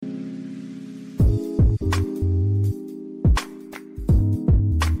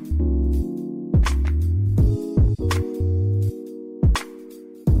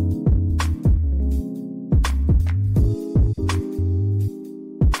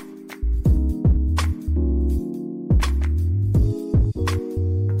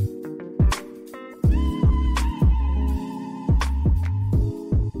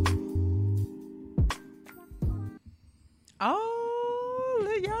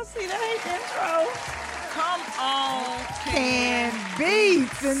y'all see that Come on, Can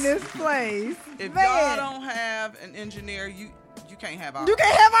Beats in this place. If Man. y'all don't have an engineer, you can't have ours. You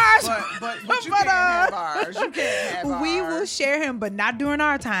can't have ours. But you can't have ours. You can't have ours. We will share him, but not during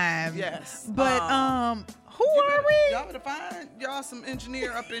our time. Yes. But who are we? Y'all better find y'all some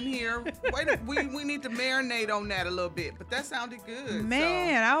engineer up in here. We need to marinate on that a little bit. But that sounded good.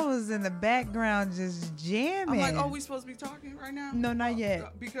 Man, I was in the background just jamming. I'm like, oh, we supposed to be talking right now? No, not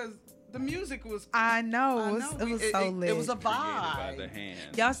yet. Because the music was. I know. It was so lit. It was a By the vibe. hand.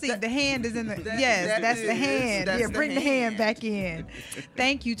 Y'all see, the hand is in the. That- yes, that that's the is- hand. that's Yeah, the bring the hand hand. back in.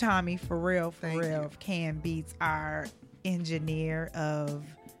 Thank you, Tommy, for real. Thank you. Can Beats, our engineer of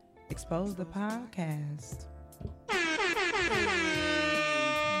Expose the Podcast.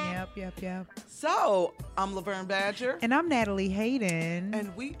 Yep. So, I'm Laverne Badger. And I'm Natalie Hayden.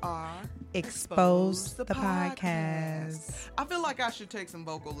 And we are Expose the Podcast. I feel like I should take some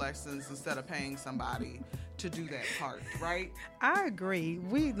vocal lessons instead of paying somebody to do that part, right? I agree.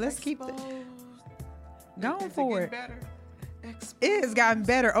 Let's keep it. Exposed. Going Is for getting it. better? Exposed. It has gotten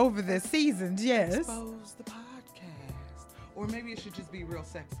better over the seasons, yes. Expose the podcast. Or maybe it should just be real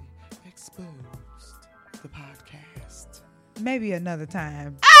sexy. Exposed the podcast. Maybe another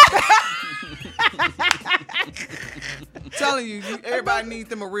time. Telling you, everybody needs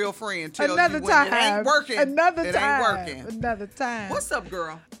them a real friend. Tell Another you when time. it ain't working. Another it time. ain't working. Another time. What's up,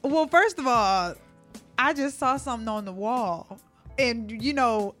 girl? Well, first of all, I just saw something on the wall. And,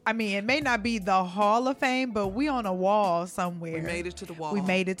 it may not be the Hall of Fame, but we on a wall somewhere. We made it to the wall. We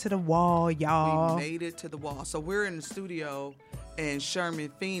made it to the wall, y'all. We made it to the wall. So we're in the studio in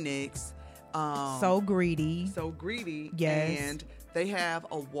Sherman, Phoenix. So greedy. So greedy. Yes. And they have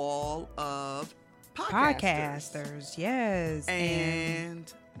a wall of Podcasters, yes.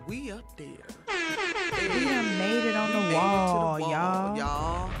 And we up there. We done made it on We the made it to wall, the wall,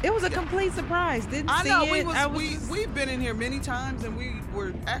 y'all. It was a complete surprise. Didn't I see know it. we've been in here many times, and we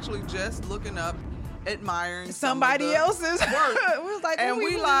were actually just looking up, admiring somebody else's work. We was like, And we we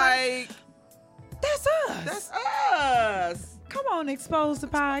really like, that's us. that's us. Come on, Expose the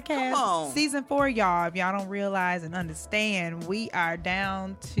Podcast. Come on. Season 4, y'all. If y'all don't realize and understand, we are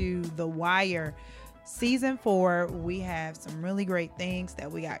down to the wire. Season 4, we have some really great things that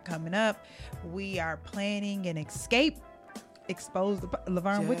we got coming up. We are planning an escape. Expose the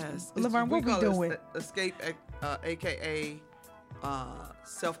Laverne. Yes. Laverne, what we call it doing? Escape, aka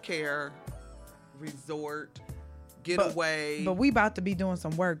self-care resort getaway. But we about to be doing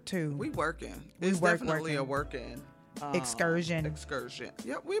some work too. We working. We It's working. definitely a working Excursion.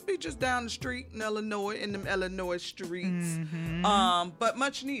 Yeah, we'll be just down the street in Illinois, in them Illinois streets. Mm-hmm. But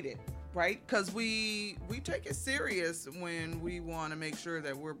much needed, right? Because we take it serious when we want to make sure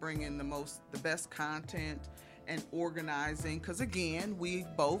that we're bringing the best content and organizing. Because again, we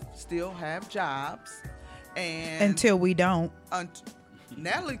both still have jobs, and Until we don't.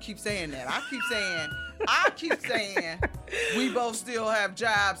 Natalie keeps saying that. I keep saying we both still have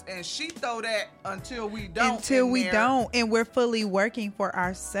jobs, and she throw that until we don't. Until in we there. don't, and we're fully working for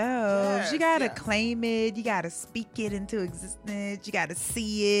ourselves. Yes, You gotta yes. claim it. You gotta speak it into existence. You gotta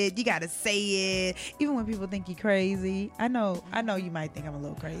see it. You gotta say it. Even when people think you're crazy. I know you might think I'm a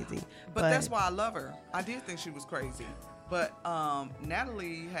little crazy, But that's why I love her. I did think she was crazy, but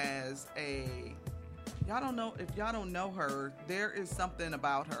Natalie has y'all don't know, if y'all don't know her, there is something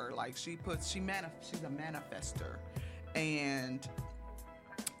about her. Like she's a manifester, and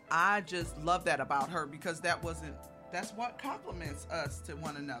I just love that about her, because that's what complements us to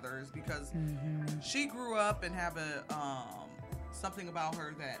one another, is because she grew up and have something about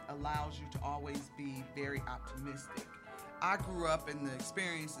her that allows you to always be very optimistic. I grew up, and the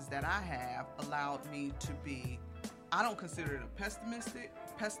experiences that I have allowed me to be, I don't consider it a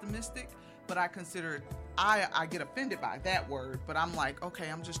pessimistic, but I consider it, I get offended by that word, but I'm like, okay,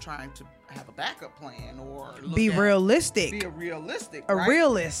 I'm just trying to have a backup plan, or be realistic. Be a realistic, A right?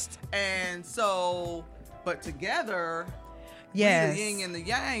 realist. And so, but together, Yes. we the yin and the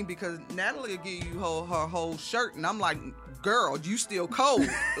yang, because Natalie will give you her whole shirt, and I'm like, girl, you still cold.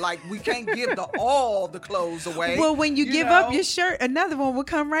 Like, we can't give all the clothes away. Well, when you give up your shirt, another one will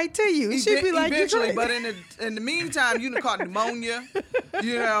come right to you. She'd be like, eventually, you're but crazy. in the meantime, you done caught pneumonia.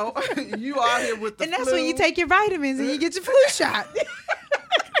 You know, you out here with the And that's flu. when you take your vitamins and you get your flu shot.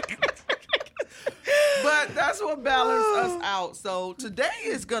 But that's what balanced us out. So today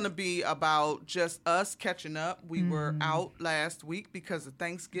is going to be about just us catching up. We were out last week because of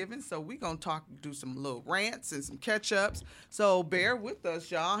Thanksgiving, so we're going to do some little rants and some catch-ups. So bear with us,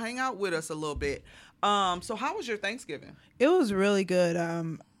 y'all. Hang out with us a little bit. So how was your Thanksgiving? It was really good.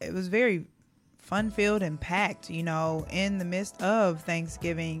 It was very fun-filled and packed. You know, in the midst of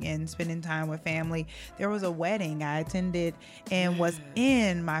Thanksgiving and spending time with family, there was a wedding I attended and was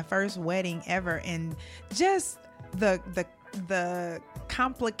in my first wedding ever, and just the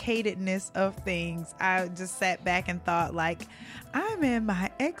complicatedness of things, I just sat back and thought, like, I'm in my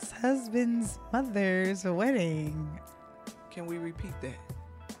ex-husband's mother's wedding. Can we repeat that?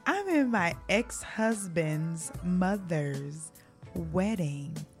 I'm in my ex-husband's mother's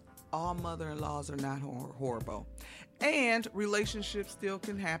wedding. All mother-in-laws are not horrible. And relationships still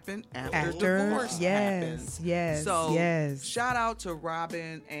can happen after divorce happens. So shout out to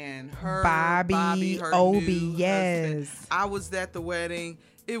Robin and her Bobby her Obi. new Yes, husband. I was at the wedding.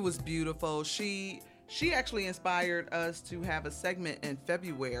 It was beautiful. She actually inspired us to have a segment in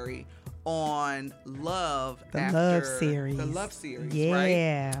February on love, the love series,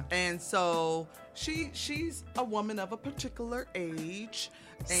 right? And so she's a woman of a particular age,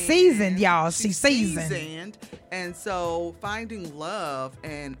 seasoned, y'all. She's seasoned. And so finding love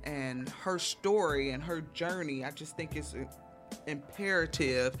and her story and her journey, I just think it's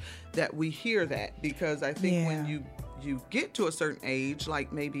imperative that we hear that, because I think when you get to a certain age,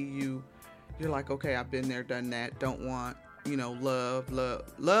 like maybe you're like, okay, I've been there, done that, don't want, love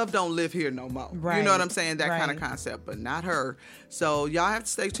don't live here no more. Right. You know what I'm saying? That kind of concept, but not her. So y'all have to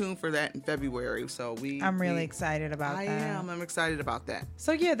stay tuned for that in February. So I'm really excited about that. I'm excited about that.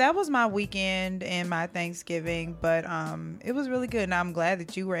 So yeah, that was my weekend and my Thanksgiving, but it was really good, and I'm glad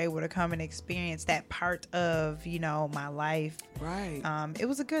that you were able to come and experience that part of, my life. Right. It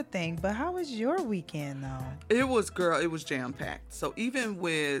was a good thing. But how was your weekend though? It was jam packed. So even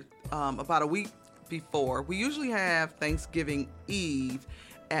with about a week before, we usually have Thanksgiving Eve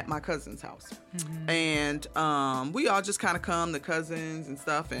at my cousin's house. And we all just kind of come, the cousins and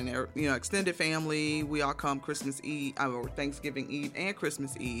stuff, and extended family. We all come Christmas Eve, or Thanksgiving Eve and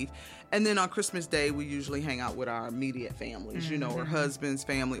Christmas Eve. And then on Christmas Day, we usually hang out with our immediate families, or husband's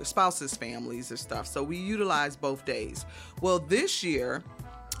family or spouse's families or stuff. So we utilize both days. Well, this year,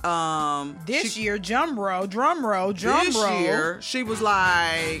 drum roll. This year, she was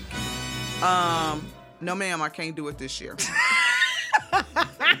like, no ma'am, I can't do it this year.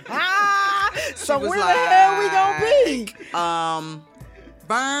 So where the hell we gonna be?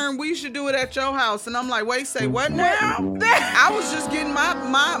 Vern, we should do it at your house. And I'm like, wait, say what now? I was just getting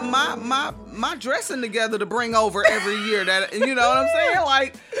my dressing together to bring over every year. That, you know what I'm saying?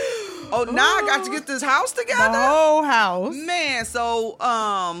 Like, oh, now I got to get this house together? The whole house. Man,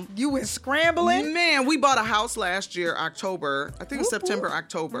 so you went scrambling? Man, we bought a house last year, October. I think it was September,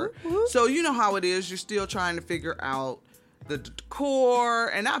 October. So you know how it is. You're still trying to figure out the decor,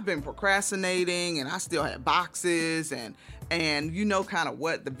 and I've been procrastinating, and I still had boxes and kind of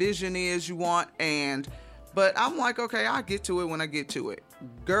what the vision is you want, but I'm like, okay, I'll get to it when I get to it.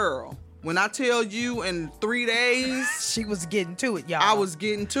 Girl, when I tell you in 3 days, she was getting to it, y'all. I was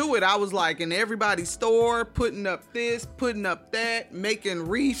getting to it. I was like in everybody's store, putting up this, putting up that, making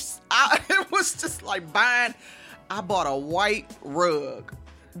wreaths. It was just like buying. I bought a white rug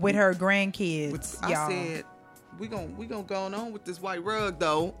with her grandkids. I said, we gonna go on with this white rug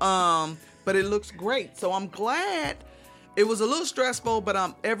though. But it looks great. So I'm glad. It was a little stressful,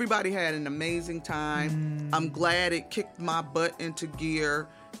 but everybody had an amazing time. I'm glad it kicked my butt into gear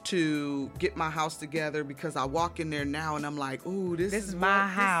to get my house together, because I walk in there now and I'm like, ooh, this is my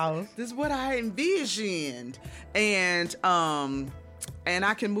house. This is what I envisioned. And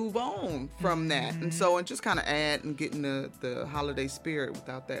I can move on from that. And so it just kind of add and getting the holiday spirit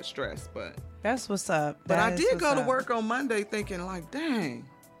without that stress. But that's what's up. But I did go to work on Monday thinking like, dang,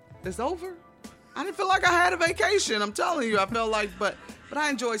 it's over. I didn't feel like I had a vacation. I'm telling you, I felt like, but I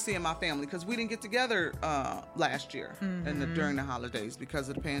enjoy seeing my family, because we didn't get together last year during the holidays because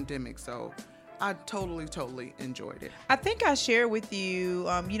of the pandemic. So I totally enjoyed it. I think I shared with you,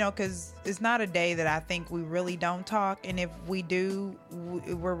 because it's not a day that I think we really don't talk. And if we do,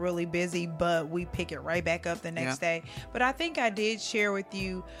 we're really busy, but we pick it right back up the next day. But I think I did share with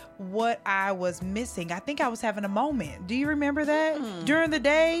you what I was missing. I think I was having a moment. Do you remember that? During the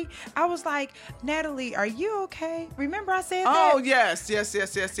day, I was like, Natalie, are you okay? Remember I said that? Oh, yes. Yes.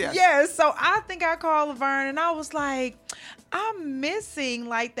 So I think I called Laverne and I was like, I'm missing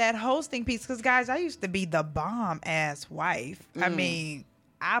like that hosting piece. Because guys, I used to be the bomb ass wife. I mean,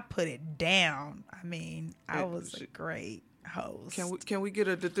 I put it down. I mean, I was a great host. Can we get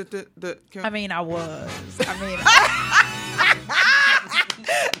a I was.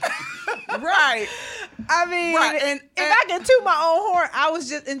 Right. I mean, and if I can toot my own horn, I was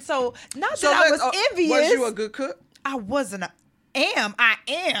just, and so not that I was envious. Was you a good cook? I wasn't. I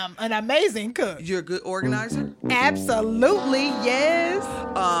am an amazing cook. You're a good organizer. Absolutely, yes.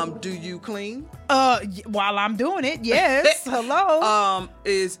 Do you clean? While I'm doing it, yes. Hello.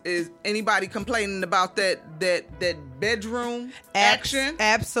 Is anybody complaining about that bedroom action?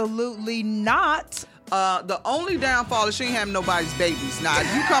 Absolutely not. The only downfall is she ain't having nobody's babies. Now,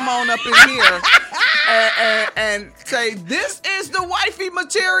 if you come on up in here and say, this is the wifey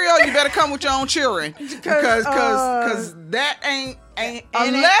material, you better come with your own children. Because that ain't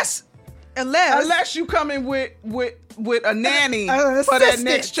unless you come in with a nanny for that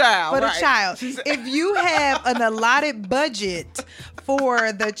next child. For right. the child. If you have an allotted budget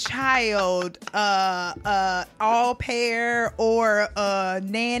for the child, all pair or a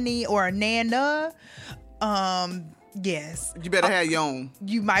nanny or a nana, yes. You better have your own.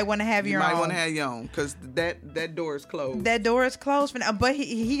 You might want to have your own. You might want to have your own because that door is closed. That door is closed for now, but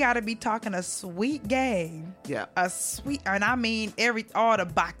he got to be talking a sweet game. Yeah. A sweet, and I mean all the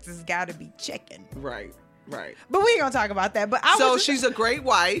boxes got to be checking. Right. But we ain't gonna talk about that. But she's a great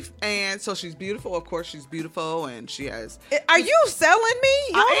wife, and so she's beautiful. Of course, she's beautiful, and she has. Are you selling me?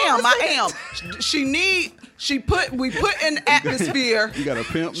 I am. We put in atmosphere. You got a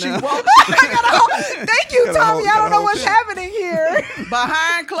pimp now. Thank you, Tommy. I don't know what's happening here.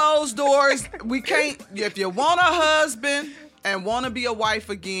 Behind closed doors, we can't. If you want a husband and want to be a wife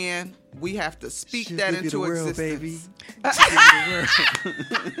again, we have to speak that into existence. Baby. I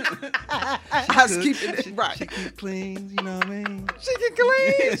was keeping it right. She keep clean, you know what I mean? She can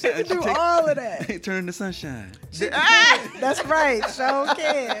clean. She can do all of that. Turn to sunshine. That's right. Sure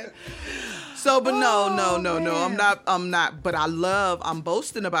can. So, but no. I'm not. But I'm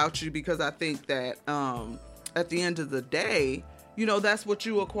boasting about you because I think that at the end of the day, you know, that's what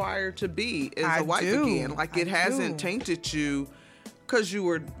you acquire to be is a wife again. Like it hasn't tainted you. Because you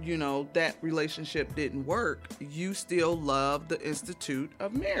were, you know, that relationship didn't work, you still love the institute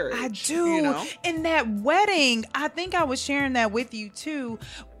of marriage. I do. You know? In that wedding, I think I was sharing that with you too.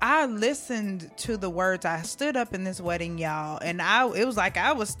 I listened to the words. I stood up in this wedding, y'all, and it was like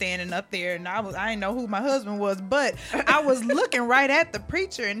I was standing up there, and I didn't know who my husband was, but I was looking right at the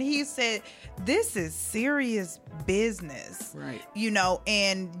preacher, and he said, "This is serious business, right? You know,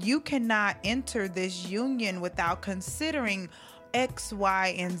 and you cannot enter this union without considering X,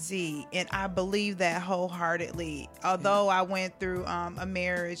 Y, and Z." And I believe that wholeheartedly. Although I went through a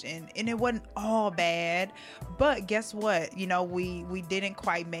marriage and it wasn't all bad, but guess what? You know, we didn't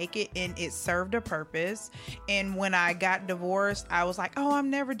quite make it, and it served a purpose. And when I got divorced, I was like, oh, I'm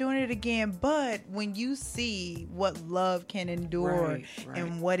never doing it again. But when you see what love can endure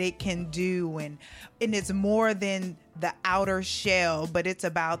and what it can do, and it's more than the outer shell, but it's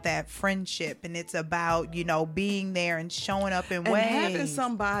about that friendship, and it's about, you know, being there and showing up in ways. And having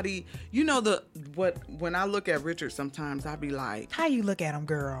somebody, you know, when I look at Richard, sometimes I be like, how you look at him,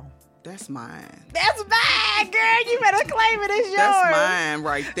 girl? That's mine. That's mine, girl. You better claim it as yours. That's mine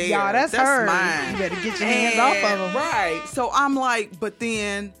right there. Y'all, that's hers. Mine. You better get your hands off of him. Right. So I'm like, but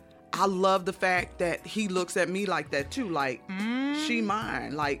then I love the fact that he looks at me like that too. Like, she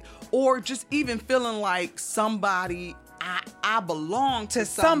mine. Like, or just even feeling like somebody, I belong to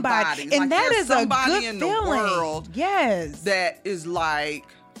somebody. And like, that is a good in feeling. The world, yes, that is like,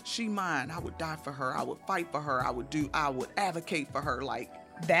 she mine. I would die for her. I would fight for her. I would advocate for her. Like,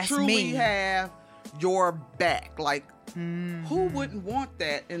 that's truly me. Have your back. Like, who wouldn't want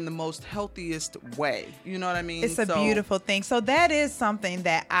that in the most healthiest way? You know what I mean? It's a beautiful thing. So that is something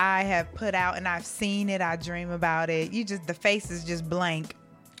that I have put out, and I've seen it. I dream about it. The face is just blank.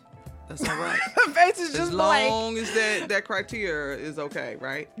 That's all right. The face is just blank. As long as that criteria is okay,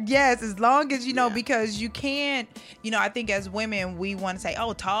 right? Yes, as long as, you know, because you can't, you know, I think as women, we want to say,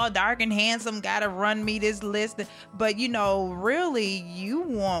 oh, tall, dark, and handsome, gotta run me this list. But, you know, really, you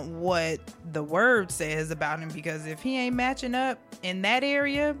want what the word says about him, because if he ain't matching up in that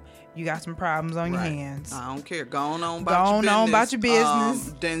area, you got some problems on your hands. I don't care. Go on about your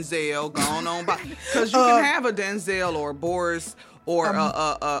business. Denzel, go on about, because you can have a Denzel or a Boris or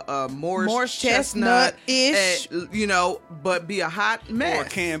a Morris Chestnut-ish, you know, but be a hot mess. Or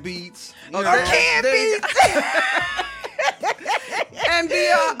Can Beats. Or Can Beats. And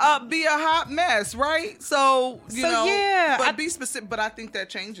be a hot mess, right? So but be specific. But I think that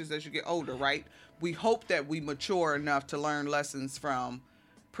changes as you get older, right? We hope that we mature enough to learn lessons from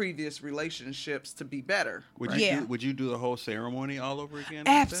previous relationships to be better. Would you do the whole ceremony all over again?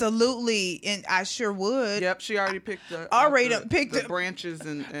 Absolutely, and I sure would. Yep, she already picked the branches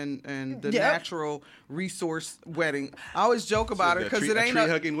and the natural resource wedding. I always joke about it because it ain't a tree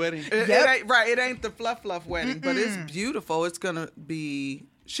hugging wedding. It ain't right. It ain't the fluff wedding, but it's beautiful. It's gonna be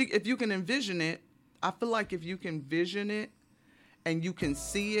if you can envision it. I feel like if you can vision it and you can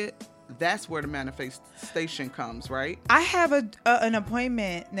see it, that's where the manifestation comes, right? I have an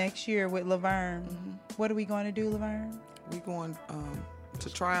appointment next year with Laverne. What are we going to do, Laverne? We going to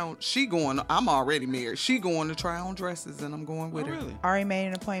try on. I'm already married. She going to try on dresses, and I'm going with her. Really? Already made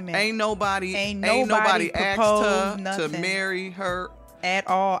an appointment. Ain't nobody asked proposed her to nothing. marry her. At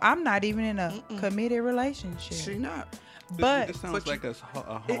all. I'm not even in a committed relationship. She not. But it sounds like a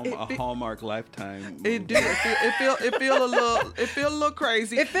Hallmark Lifetime movie. It do. It feel a little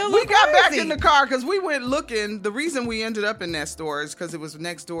crazy. It feel a We little got back crazy. in the car because we went looking. The reason we ended up in that store is because it was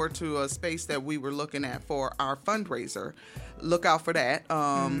next door to a space that we were looking at for our fundraiser. Look out for that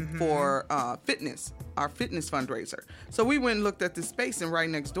for fitness, our fitness fundraiser. So we went and looked at this space, and right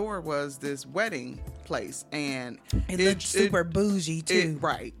next door was this wedding place, and it looked super bougie too.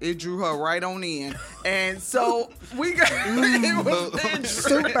 It drew her right on in, and so we got it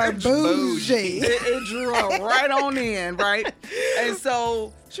Super bougie. It drew her right on in, right? And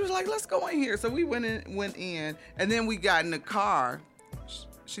so she was like, "Let's go in here." So we went in, and then we got in the car.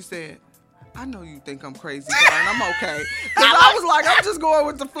 She said, "I know you think I'm crazy, girl, and I'm okay." Because I was like, I'm just going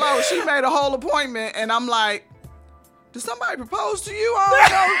with the flow. She made a whole appointment, and I'm like, did somebody propose to you? I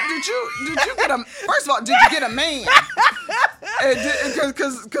don't know. Did you get a? First of all, did you get a man?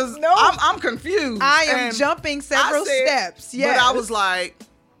 Because No. I'm confused. I am And jumping several I said- steps. Yes. But I was like,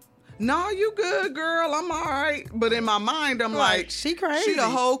 "No, you good, girl. I'm all right." But in my mind, I'm like, she crazy. She the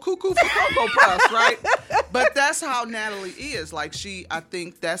whole cuckoo for Cocoa Puffs, right? But that's how Natalie is. Like I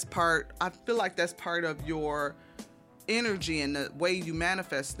feel like that's part of your energy and the way you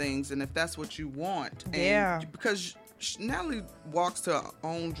manifest things, and if that's what you want. And Yeah. because Natalie walks to her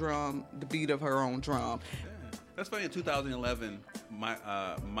own drum, the beat of her own drum. That's funny. In 2011,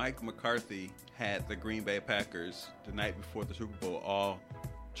 Mike McCarthy had the Green Bay Packers the night before the Super Bowl all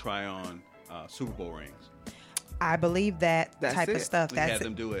try on Super Bowl rings. I believe that That's type of it. stuff. We That's had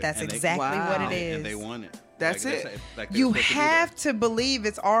them do it, That's and they- exactly what Wow. it is. And they won it. That's it. Like they You were supposed to do have that. to believe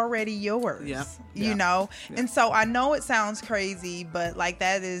it's already yours. Yeah. You Yeah. know? Yeah. And so I know it sounds crazy, but like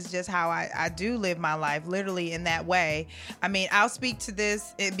that is just how I do live my life, literally in that way. I mean, I'll speak to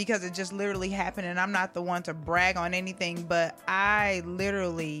this because it just literally happened, and I'm not the one to brag on anything, but I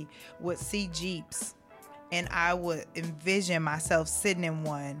literally would see Jeeps and I would envision myself sitting in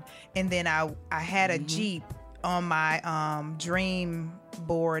one, and then I had a Jeep on my dream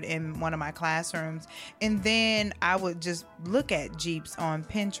board in one of my classrooms, and then I would just look at Jeeps on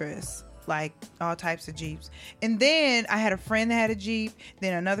Pinterest, like all types of Jeeps. And then I had a friend that had a Jeep,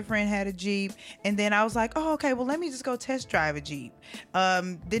 then another friend had a Jeep, and then I was like, oh, okay, well, let me just go test drive a Jeep.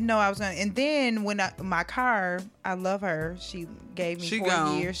 Didn't know I was gonna. And then when my car, I love her, she gave me 4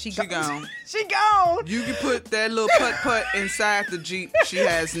 gone. years. She gone. She gone. You can put that little putt inside the Jeep she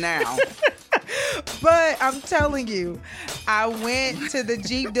has now. But I'm telling you, I went to the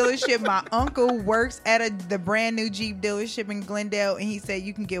Jeep dealership. My uncle works at the brand new Jeep dealership in Glendale, and he said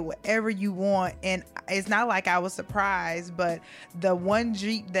you can get whatever you want. And it's not like I was surprised, but the one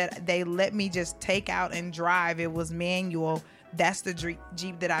Jeep that they let me just take out and drive, it was manual. That's the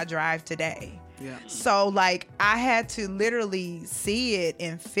Jeep that I drive today. Yeah. So like I had to literally see it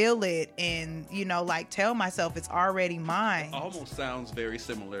and feel it, and like tell myself it's already mine. Almost sounds very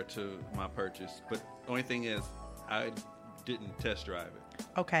similar to my purchase, but the only thing is I didn't test drive it.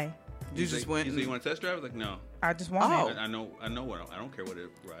 Okay. You just went You and- say you want to test drive it? Like, no. I just want Oh. it. I know what I don't care what it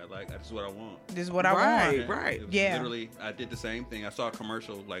ride like. That's just what I want. This is what I Right. want. Right. It was Yeah. Literally, I did the same thing. I saw a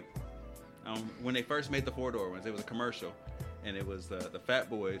commercial like when they first made the 4-door ones. It was a commercial, and it was the Fat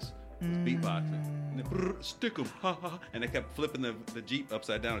Boys was beatboxing. And they, stick 'em, ha ha, and they kept flipping the Jeep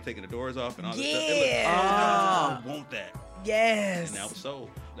upside down and taking the doors off and all this stuff. It looked, Yeah. I want that, Yes. and that was sold.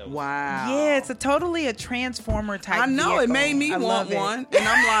 That was, Wow. Yeah, it's totally a transformer type. I know it vehicle. made me I want love it. one, and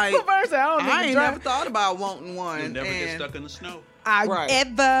I'm like, First, I don't I even ain't drive. never thought about wanting one. You'll never get and stuck in the snow. I Right.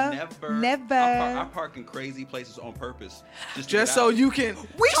 never. I park in crazy places on purpose just to Just get so out. you can.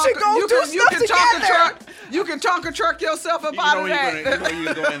 We should go you do can, you stuff can Tonka together. truck. You can Tonka truck yourself up out of that.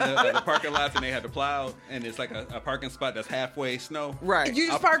 You go in the parking lots and they have the plow, and it's like a parking spot that's halfway snow. Right. You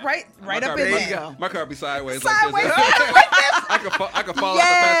just I'll- park right My up car in be- There there. you go. My car be sideways, Sideways, like this. I could fall out the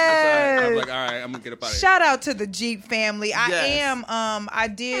passenger side. I'm like, all right, I'm gonna get up out of here. Shout out to the Jeep family. Yes. I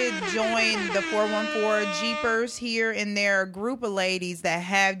did join the 414 Jeepers here, and they're a group of ladies that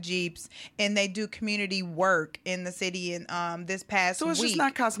have Jeeps, and they do community work in the city. And this past So it's week, just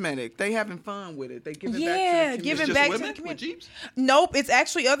not cosmetic. They having fun with it. They give it back to the Yeah, community. give it It's back just to the women community. with Jeeps. Nope, it's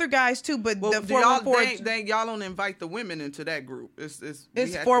actually other guys too, but Well, the do y'all, 414 y'all don't invite the women into that group. It's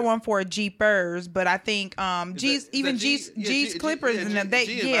It's 414 Jeepers, but I think Is that Jeeps Beach Clippers, and she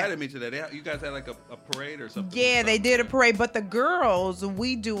invited me to that. You guys had like a parade or something. Yeah, they did a parade, but the girls,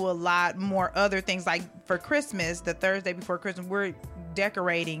 we do a lot more other things. Like for Christmas, the Thursday before Christmas, we're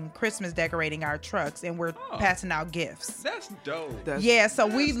Christmas decorating our trucks, and we're passing out gifts. That's dope. So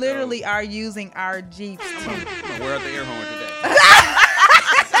we literally are using our Jeeps. I'm gonna wear out the air horn today.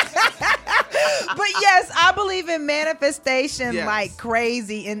 But yes, I believe in manifestation like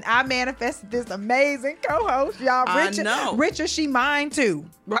crazy, and I manifested this amazing co-host, y'all. Richard, she mine too.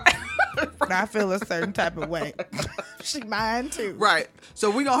 Right. I feel a certain type of way. She mine too. Right. So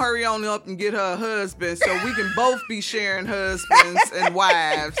we're going to hurry on up and get her a husband so we can both be sharing husbands and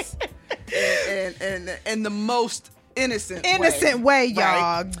wives and the most innocent way,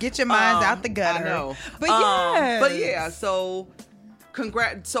 y'all. Right? Get your minds out the gutter. I know. But so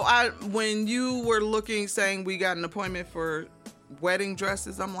congrats. So when you were saying we got an appointment for wedding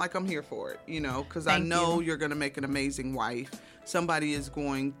dresses, I'm here for it, because I know you're going to make an amazing wife. Somebody is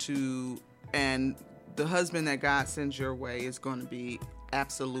going to, and the husband that God sends your way is going to be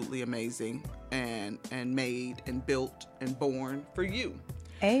absolutely amazing and made and built and born for you.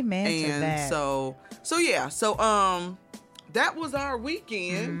 Amen to that. So that was our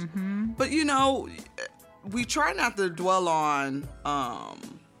weekend. Mm-hmm. But we try not to dwell on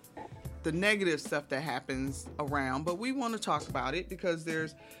the negative stuff that happens around, but we want to talk about it because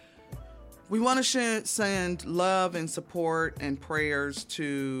we want to send love and support and prayers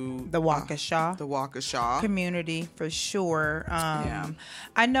to the Waukesha community for sure.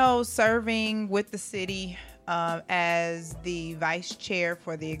 I know serving with the city as the vice chair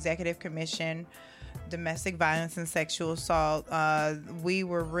for the Executive Commission, Domestic Violence and Sexual Assault, we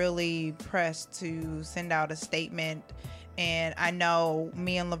were really pressed to send out a statement. And I know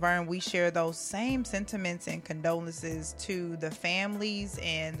me and Laverne, we share those same sentiments and condolences to the families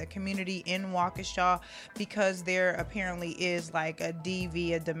and the community in Waukesha, because there apparently is like a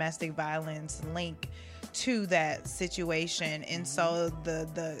DV, a domestic violence link to that situation. And so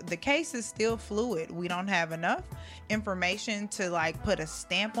the case is still fluid. We don't have enough information to put a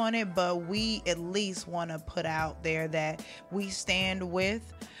stamp on it, but we at least want to put out there that we stand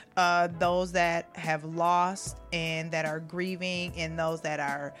with those that have lost and that are grieving, and those that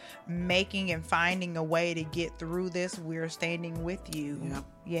are making and finding a way to get through this. We're standing with you.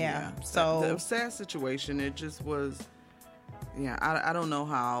 Yeah. So the sad situation, it just was. Yeah, I don't know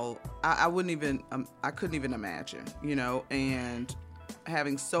how. I wouldn't even. I couldn't even imagine. And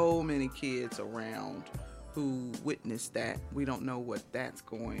having so many kids around who witnessed that, we don't know what that's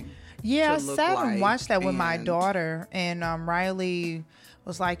going. Yeah, to look I sat like. and watched that with my daughter, and Riley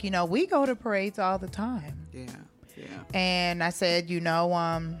was like, we go to parades all the time. Yeah. And I said,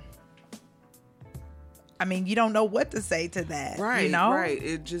 I mean, you don't know what to say to that, right? Right.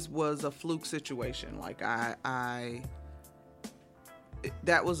 It just was a fluke situation.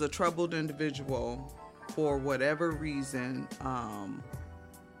 That was a troubled individual for whatever reason.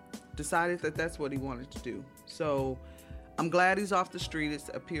 Decided that that's what he wanted to do. So I'm glad he's off the street. It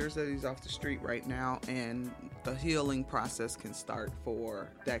appears that he's off the street right now, and the healing process can start for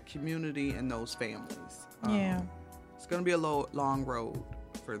that community and those families. It's going to be a long road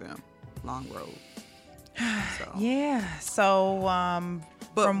for them. Long road. So. Yeah. So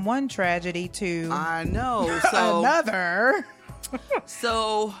from one tragedy to I know. So another.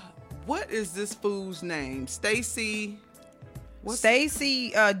 So what is this fool's name? Zach Stacy.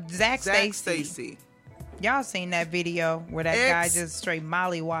 Y'all seen that video where that guy just straight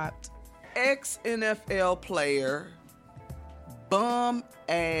mollywopped? Ex-NFL player, bum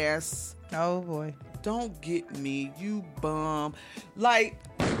ass. Oh boy. Don't get me, you bum. I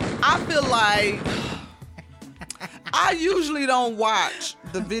feel like I usually don't watch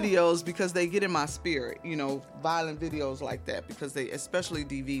the videos because they get in my spirit, violent videos like that, because especially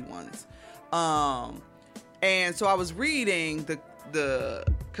DV ones. And so I was reading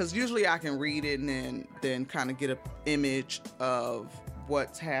because usually I can read it and then kind of get an image of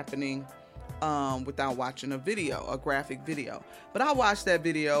what's happening without watching a graphic video. But I watched that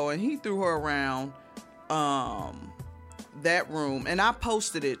video, and he threw her around that room, and I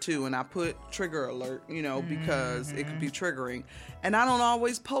posted it too, and I put trigger alert, because it could be triggering. And I don't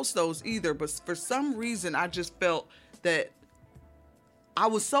always post those either, but for some reason I just felt that I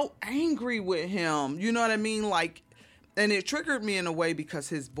was so angry with him, you know what I mean? And it triggered me in a way because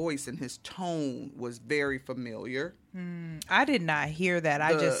his voice and his tone was very familiar. I did not hear that.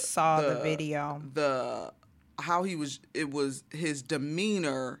 I just saw the video. How it was his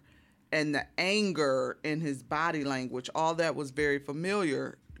demeanor and the anger in his body language, all that was very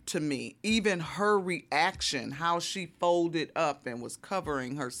familiar to me. Even her reaction, how she folded up and was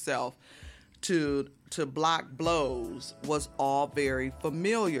covering herself, to block blows was all very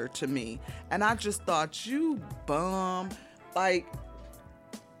familiar to me. And I just thought, you bum. Like,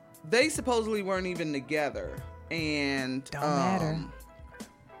 they supposedly weren't even together. And Don't matter.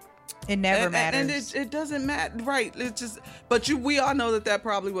 It never matters. And it doesn't matter, right? It's just, but we all know that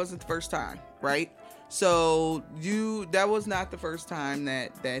probably wasn't the first time, right? So that was not the first time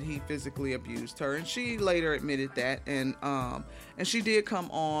that he physically abused her, and she later admitted that, and she did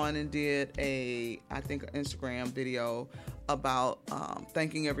come on and did an Instagram video about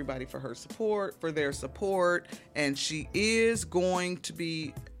thanking everybody for their support, and she is going to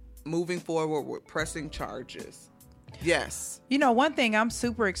be moving forward with pressing charges. Yes. One thing I'm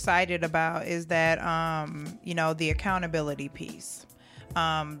super excited about is that, the accountability piece.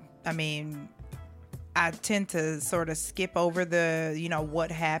 I tend to sort of skip over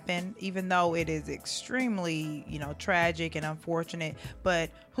what happened, even though it is extremely, tragic and unfortunate.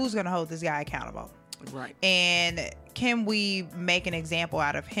 But who's going to hold this guy accountable? Right. And can we make an example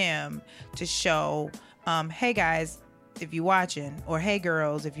out of him to show, hey, guys, if you're watching, or hey,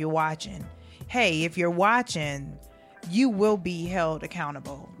 girls, if you're watching, hey, if you're watching, you will be held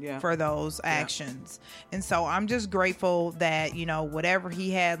accountable for those actions. And so I'm just grateful that, whatever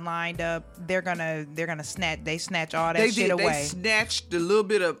he had lined up, they're gonna snatch all that shit away. They snatched a little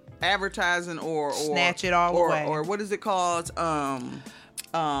bit of advertising or snatch it all away. Or what is it called?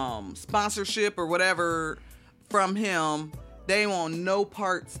 Sponsorship or whatever from him. They want no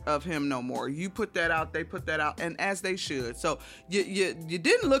parts of him no more. You put that out, they put that out, and as they should. So you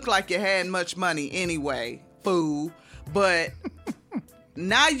didn't look like you had much money anyway, fool. But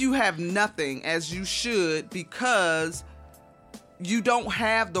now you have nothing, as you should, because you don't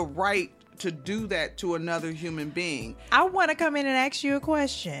have the right to do that to another human being. I want to come in and ask you a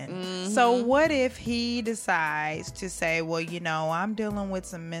question. Mm-hmm. So what if he decides to say, well, I'm dealing with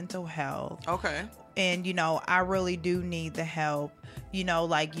some mental health. Okay. And, I really do need the help.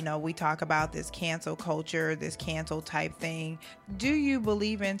 We talk about this cancel culture, this cancel type thing. Do you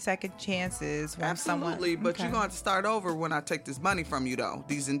believe in second chances? When Absolutely, but you're going to have to start over when I take this money from you, though,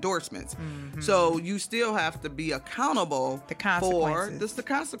 these endorsements. Mm-hmm. So you still have to be accountable for the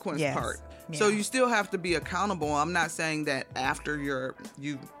consequence part. Yeah. So you still have to be accountable. I'm not saying that after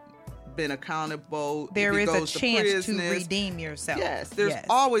you've been accountable, there is a chance to redeem yourself. Yes, there's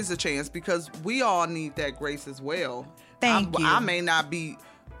always a chance, because we all need that grace as well. Thank you. I may not be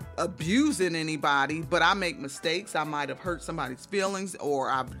abusing anybody, but I make mistakes. I might have hurt somebody's feelings, or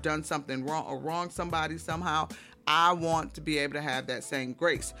I've done something wrong or wronged somebody somehow. I want to be able to have that same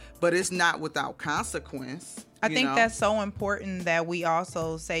grace, but it's not without consequence. I think that's so important that we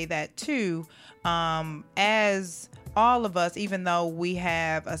also say that too, as all of us, even though we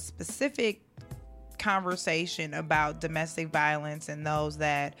have a specific conversation about domestic violence and those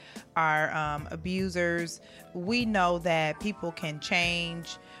that are abusers, we know that people can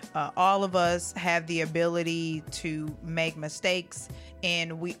change. All of us have the ability to make mistakes,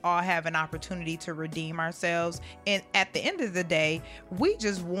 and we all have an opportunity to redeem ourselves. And at the end of the day, we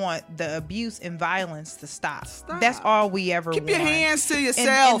just want the abuse and violence to stop. That's all we ever want. Keep your hands to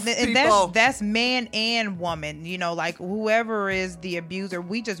yourself, people. That's man and woman. Whoever is the abuser,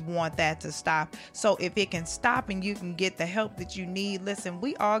 we just want that to stop. So if it can stop and you can get the help that you need, listen,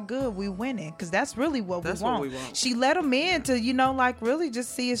 we all good. We winning, because that's really what we want. She let him in to, really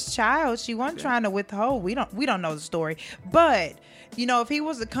just see his child. She wasn't trying to withhold. We don't know the story, but if he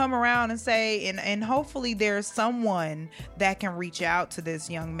was to come around and say, and hopefully there's someone that can reach out to this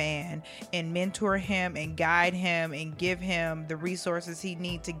young man and mentor him and guide him and give him the resources he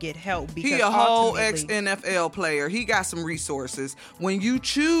needs to get help. Because he a whole ex-NFL player. He got some resources. When you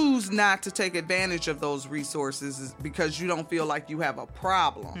choose not to take advantage of those resources, is because you don't feel like you have a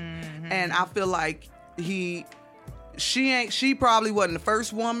problem. Mm-hmm. And I feel like she probably wasn't the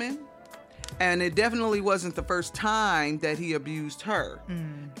first woman. And it definitely wasn't the first time that he abused her.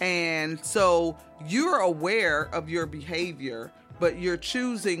 Mm. And so you're aware of your behavior, but you're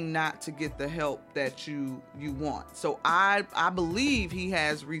choosing not to get the help that you want. So I believe he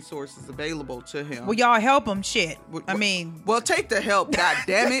has resources available to him. Well, y'all help him. Shit. Well, take the help. God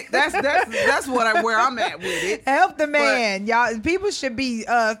damn it. That's where I'm at with it. Help the man, y'all. People should be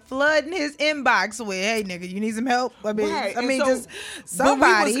flooding his inbox with, "Hey, nigga, you need some help." Right. Just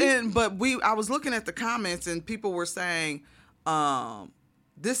somebody. I was looking at the comments, and people were saying,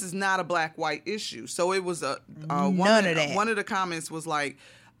 this is not a black-white issue. So it was one of the comments was like,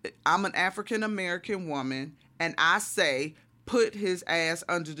 I'm an African-American woman, and I say put his ass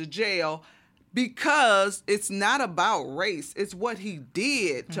under the jail, because it's not about race. It's what he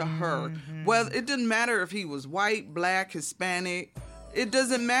did to her. Well, it didn't matter if he was white, black, Hispanic, it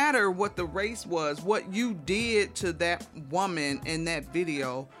doesn't matter what the race was. What you did to that woman in that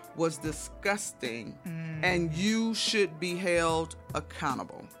video was disgusting, and you should be held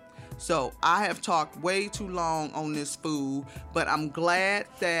accountable. So I have talked way too long on this food, but I'm glad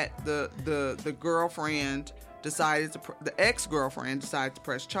that the girlfriend decided to, the ex-girlfriend decided to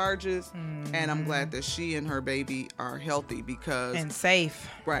press charges, and I'm glad that she and her baby are healthy because and safe.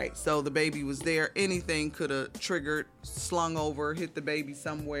 Right. So the baby was there. Anything could have triggered, slung over, hit the baby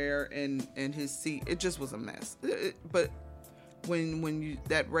somewhere in his seat. It just was a mess. But when you,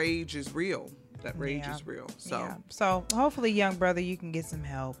 that rage is real. That rage is real. So hopefully, young brother, you can get some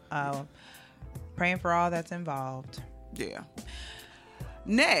help. Praying for all that's involved. Yeah.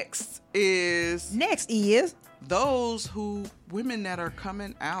 Next is those women that are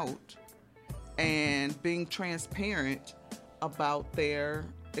coming out and being transparent about their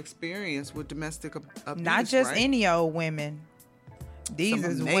experience with domestic abuse. Not just right? any old women. These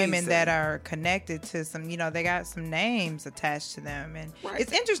Some is amazing women that are connected to some, they got some names attached to them. And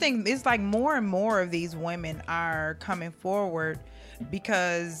It's interesting. It's like more and more of these women are coming forward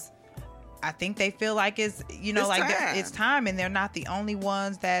because I think they feel like it's time, and they're not the only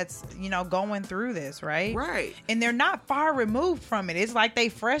ones that's, going through this, right? Right. And they're not far removed from it. It's like they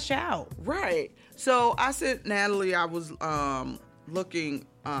fresh out. Right. So I sent Natalie, I was looking,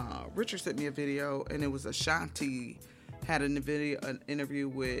 Richard sent me a video, and it was Ashanti had an interview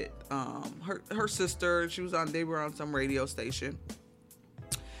with her sister. They were on some radio station.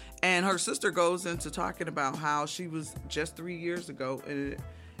 And her sister goes into talking about how she was just 3 years ago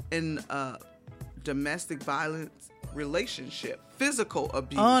in a domestic violence relationship, physical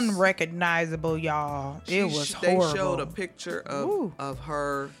abuse. Unrecognizable, y'all. It was horrible. They showed a picture of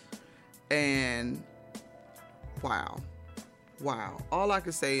her, and wow. All I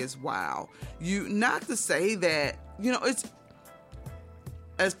can say is wow. Not to say that, it's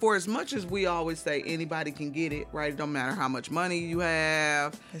as much as we always say anybody can get it, right? It don't matter how much money you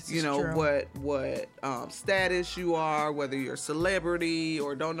have, true. what status you are, whether you're a celebrity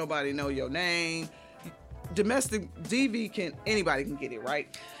or don't nobody know your name. Domestic DV anybody can get it,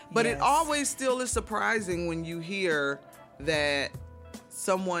 right? But Yes. It always still is surprising when you hear that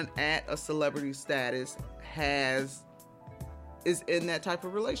someone at a celebrity status is in that type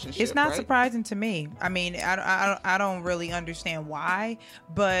of relationship. It's not right? surprising to me. I mean, I don't really understand why,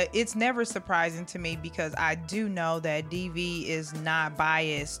 but it's never surprising to me because I do know that DV is not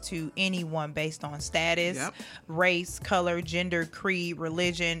biased to anyone based on status, race, color, gender, creed,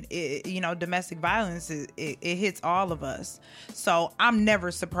 religion. Domestic violence, it hits all of us. So I'm never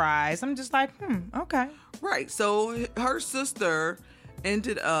surprised. I'm just like, okay. Right. So her sister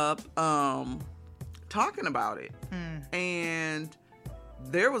ended up talking about it. And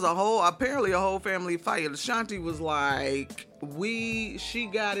there was apparently a whole family fight. Ashanti was like, she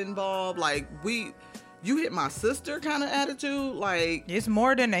got involved, like, you hit my sister kind of attitude. Like, it's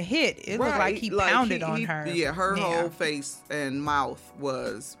more than a hit. It looked like he pounded on her. Yeah, her whole face and mouth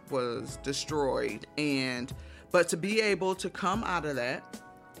was destroyed. But to be able to come out of that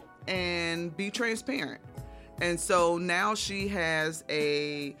and be transparent. And so now she has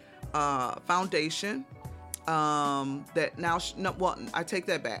a foundation that now I take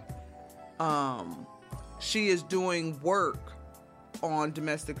that back. She is doing work on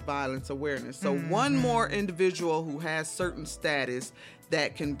domestic violence awareness. So one more individual who has certain status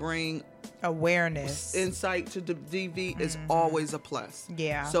that can bring awareness, insight to the DV is always a plus.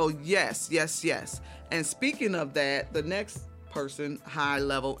 Yeah. So yes. And speaking of that, the next person, high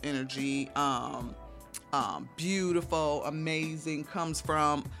level energy, beautiful, amazing, comes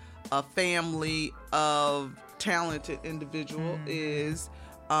from a family of talented individual is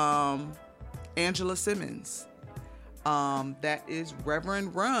Angela Simmons. That is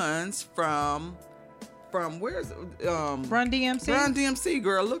Reverend Runs from where's Run DMC? Run DMC,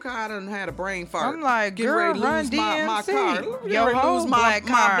 girl. Look how I done had a brain fart. I'm like, Getting girl, ready to Run lose DMC. my card. Your whole black my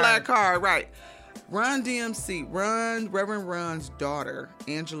card. black card, right. Run DMC, Reverend Run's daughter,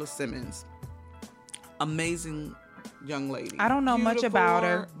 Angela Simmons. Amazing young lady. I don't know much about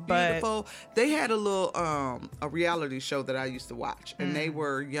her, but beautiful. They had a little a reality show that I used to watch, and they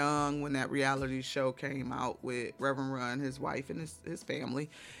were young when that reality show came out with Reverend Run, his wife, and his family,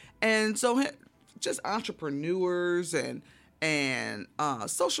 and so just entrepreneurs and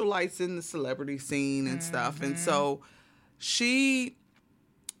socialites in the celebrity scene and stuff, and so she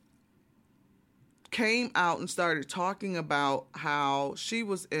came out and started talking about how she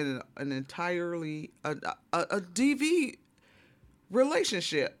was in an entirely a DV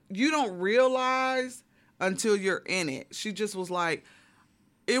relationship. You don't realize until you're in it. She just was like,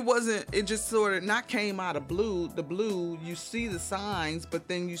 it wasn't, it just sort of not came out of the blue. You see the signs, but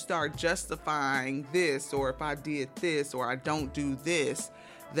then you start justifying this, or if I did this, or I don't do this,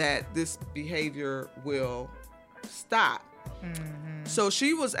 that this behavior will stop. Mm-hmm. So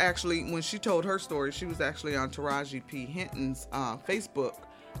she was actually, when she told her story, she was actually on Taraji P. Henton's Facebook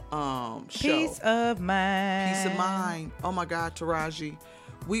show. Peace of mind. Peace of mind. Oh my God, Taraji.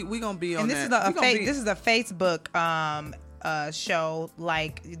 We gonna be on and this that. This is a Facebook show,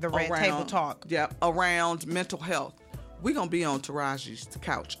 like the Red Table Talk. Yeah, around mental health. We're going to be on Taraji's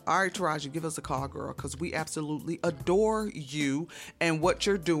couch. All right, Taraji, give us a call, girl, because we absolutely adore you and what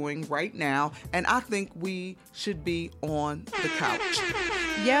you're doing right now. And I think we should be on the couch.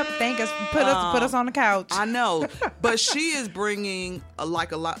 Yep, thank us. Put us on the couch. I know. But she is bringing, a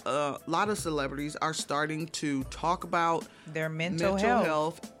lot of celebrities are starting to talk about their mental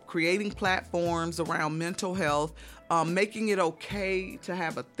health, creating platforms around mental health, making it okay to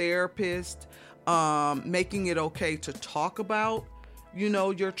have a therapist, making it okay to talk about,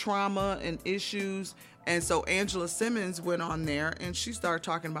 your trauma and issues. And so Angela Simmons went on there and she started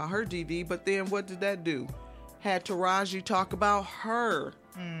talking about her DV, but then what did that do? Had Taraji talk about her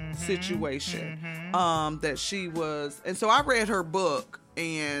situation, that she was. And so I read her book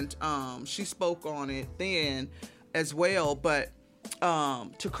and she spoke on it then as well, but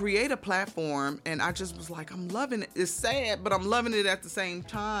to create a platform, and I just was like, I'm loving it. It's sad, but I'm loving it at the same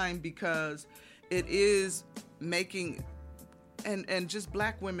time, because it is making, and just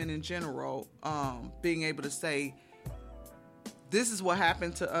Black women in general, being able to say, this is what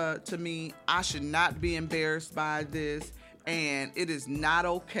happened to me. I should not be embarrassed by this, and it is not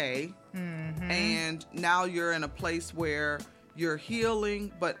okay. Mm-hmm. And now you're in a place where you're healing,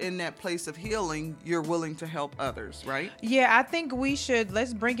 but in that place of healing, you're willing to help others, right? Yeah, I think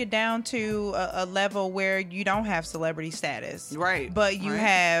let's bring it down to a level where you don't have celebrity status. Right. But you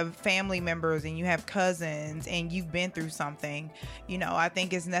have family members and you have cousins and you've been through something. I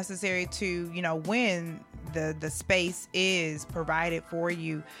think it's necessary to, when the space is provided for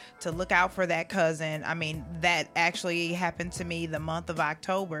you, to look out for that cousin. I mean, that actually happened to me the month of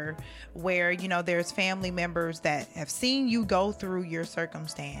October, where, there's family members that have seen you go through your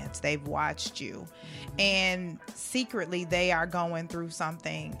circumstance. They've watched you, and secretly they are going through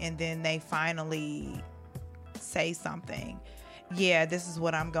something, and then they finally say something. Yeah, this is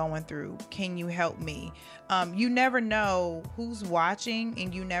what I'm going through. Can you help me? You never know who's watching,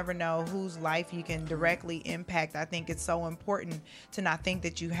 and you never know whose life you can directly impact. I think it's so important to not think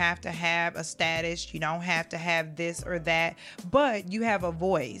that you have to have a status. You don't have to have this or that, but you have a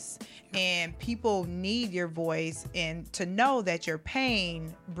voice, and people need your voice, and to know that your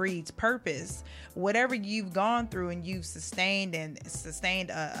pain breeds purpose. Whatever you've gone through and you've sustained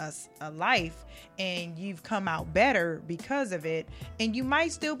a life, and you've come out better because of it, and you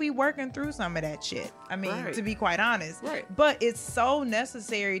might still be working through some of that shit. I mean, to be quite honest. Right. But it's so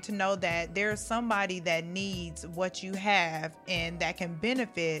necessary to know that there's somebody that needs what you have and that can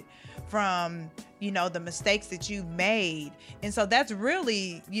benefit from, the mistakes that you've made. And so that's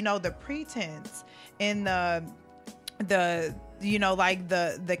really, the pretense and the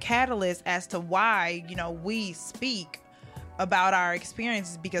catalyst as to why, we speak about our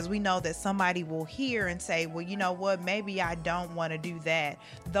experiences, because we know that somebody will hear and say, well, you know what, maybe I don't want to do that.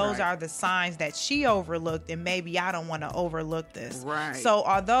 Those are the signs that she overlooked, and maybe I don't want to overlook this. Right. So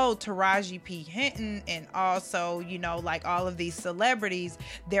although Taraji P. Henton and also, all of these celebrities,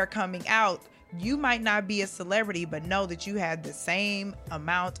 they're coming out, you might not be a celebrity, but know that you have the same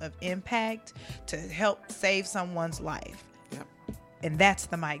amount of impact to help save someone's life. Yep. And that's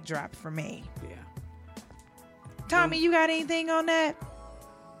the mic drop for me. Yeah. Tommy, you got anything on that?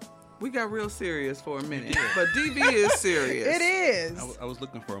 We got real serious for a minute, but DV is serious. It is. I was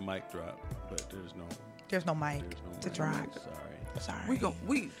looking for a mic drop, but there's no mic to drop. Sorry. We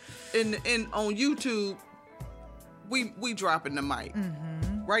on YouTube, we dropping the mic.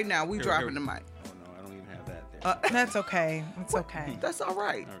 Mm-hmm. Right now, we dropping the mic. Oh no, I don't even have that there. That's okay. It's okay. That's all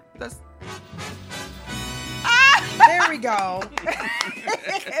right. There we go.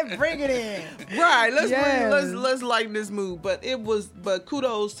 Bring it in. Right. Let's lighten this mood. But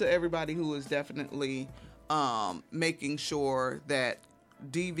kudos to everybody who is definitely making sure that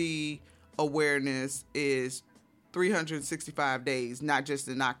DV awareness is 365 days, not just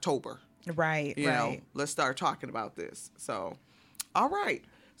in October. Right. You know, let's start talking about this. So, all right.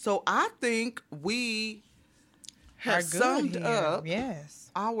 So I think we have summed up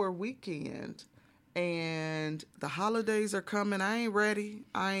our weekend. And the holidays are coming. I ain't ready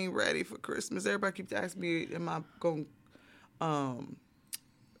for Christmas. Everybody keeps asking me, am I going to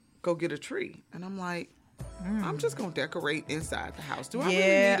go get a tree? And I'm like, I'm just gonna decorate inside the house. Do I really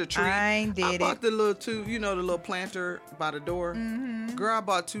Yeah, need a tree? I ain't did I bought it. the little two, the little planter by the door. Girl, I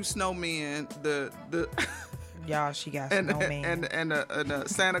bought 2 snowmen. The Y'all, she got and snowmen. and a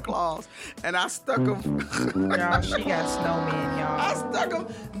Santa Claus, and I stuck them. Y'all, she got snowmen, I y'all. stuck them.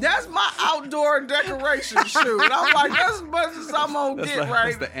 That's my outdoor decoration shoot. I'm like, that's as much as I'm gonna get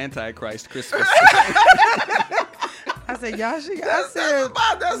right. That's the Antichrist Christmas. I said, y'all, she got. That's I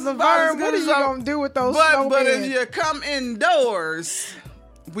about as said, good Laverne, what are as you I'm- gonna do with those But snowmen? if you come indoors,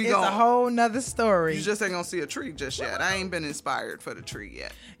 It's a whole nother story. You just ain't gonna see a tree just yet. I ain't been inspired for the tree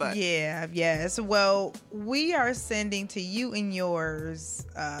yet. But Yes. Well, we are sending to you and yours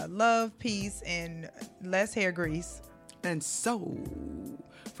love, peace, and less hair grease. And so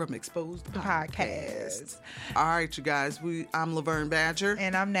from Exposed Podcast. Podcast. All right, you guys. I'm Laverne Badger.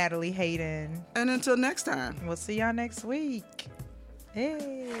 And I'm Natalie Hayden. And until next time. We'll see y'all next week.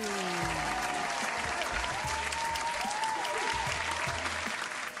 Hey.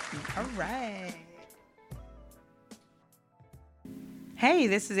 All right. Hey,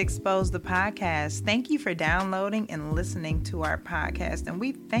 this is Expose the Podcast. Thank you for downloading and listening to our podcast, and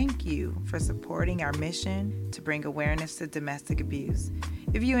we thank you for supporting our mission to bring awareness to domestic abuse.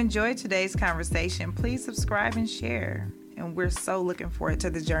 If you enjoyed today's conversation, please subscribe and share, and we're so looking forward to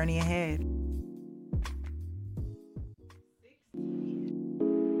the journey ahead.